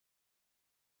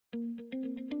To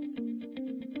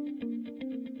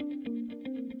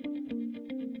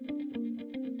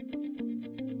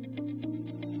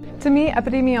me,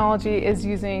 epidemiology is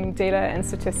using data and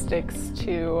statistics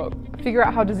to figure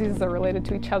out how diseases are related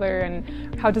to each other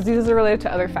and how diseases are related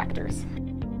to other factors.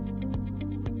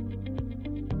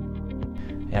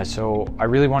 Yeah, so I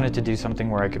really wanted to do something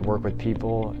where I could work with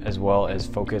people as well as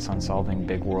focus on solving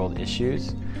big world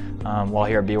issues. While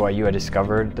here at BYU, I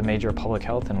discovered the major of public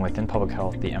health, and within public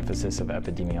health, the emphasis of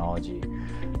epidemiology.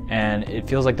 And it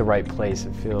feels like the right place.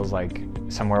 It feels like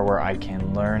somewhere where I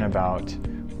can learn about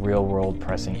real-world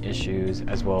pressing issues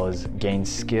as well as gain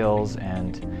skills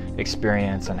and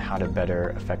experience on how to better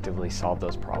effectively solve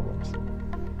those problems.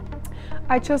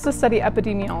 I chose to study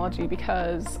epidemiology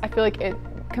because I feel like it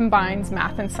combines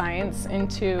math and science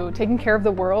into taking care of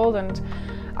the world, and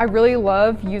I really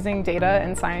love using data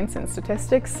and science and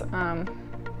statistics, and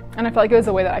I felt like it was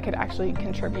a way that I could actually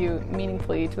contribute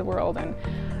meaningfully to the world and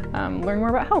learn more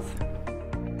about health.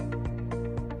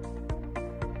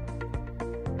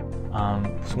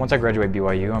 So once I graduate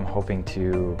BYU, I'm hoping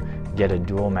to get a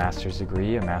dual master's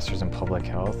degree, a master's in public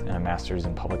health and a master's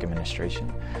in public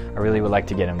administration. I really would like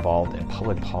to get involved in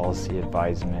public policy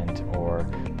advisement or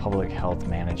public health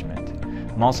management.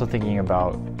 I'm also thinking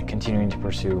about continuing to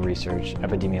pursue research,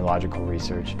 epidemiological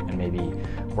research, and maybe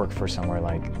work for somewhere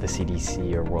like the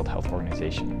CDC or World Health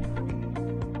Organization.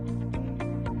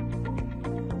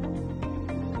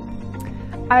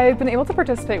 I've been able to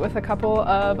participate with a couple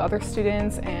of other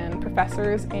students and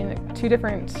professors in 2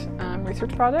 different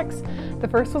research projects. The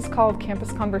first was called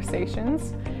Campus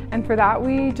Conversations, and for that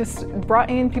we just brought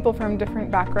in people from different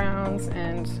backgrounds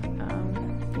and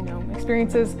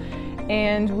experiences,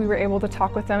 and we were able to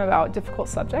talk with them about difficult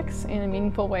subjects in a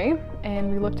meaningful way, and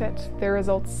we looked at their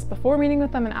results before meeting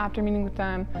with them and after meeting with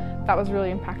them. That was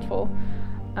really impactful.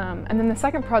 And then the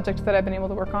second project that I've been able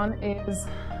to work on is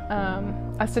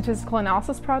a statistical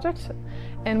analysis project,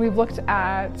 and we've looked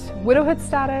at widowhood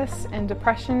status and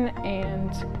depression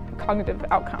and cognitive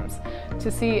outcomes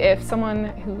to see if someone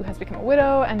who has become a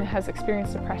widow and has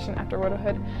experienced depression after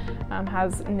widowhood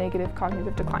has negative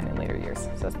cognitive decline in later years.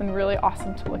 So it's been really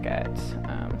awesome to look at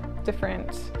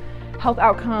different health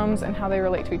outcomes and how they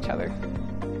relate to each other.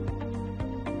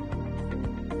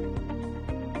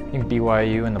 I think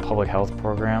BYU and the public health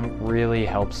program really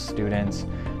helps students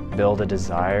build a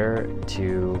desire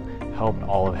to help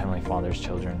all of Heavenly Father's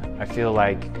children. I feel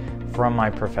like from my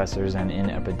professors and in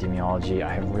epidemiology,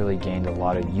 I have really gained a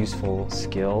lot of useful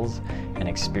skills and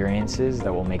experiences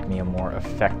that will make me a more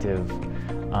effective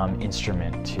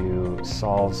instrument to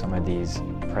solve some of these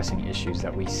pressing issues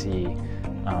that we see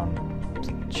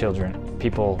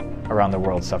people around the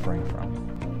world suffering from.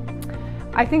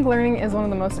 I think learning is one of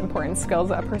the most important skills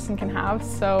that a person can have,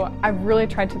 so I've really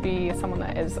tried to be someone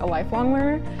that is a lifelong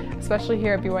learner, especially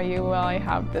here at BYU, where I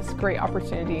have this great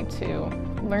opportunity to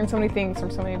learn so many things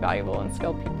from so many valuable and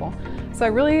skilled people. So I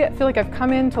really feel like I've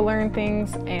come in to learn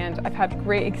things, and I've had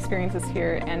great experiences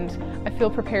here, and I feel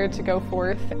prepared to go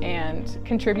forth and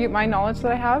contribute my knowledge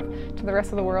that I have to the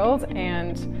rest of the world.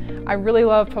 And I really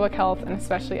love public health, and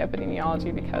especially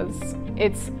epidemiology, because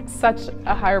it's such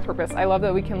a higher purpose. I love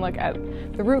that we can look at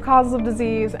the root causes of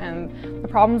disease and the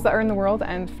problems that are in the world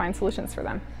and find solutions for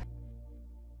them.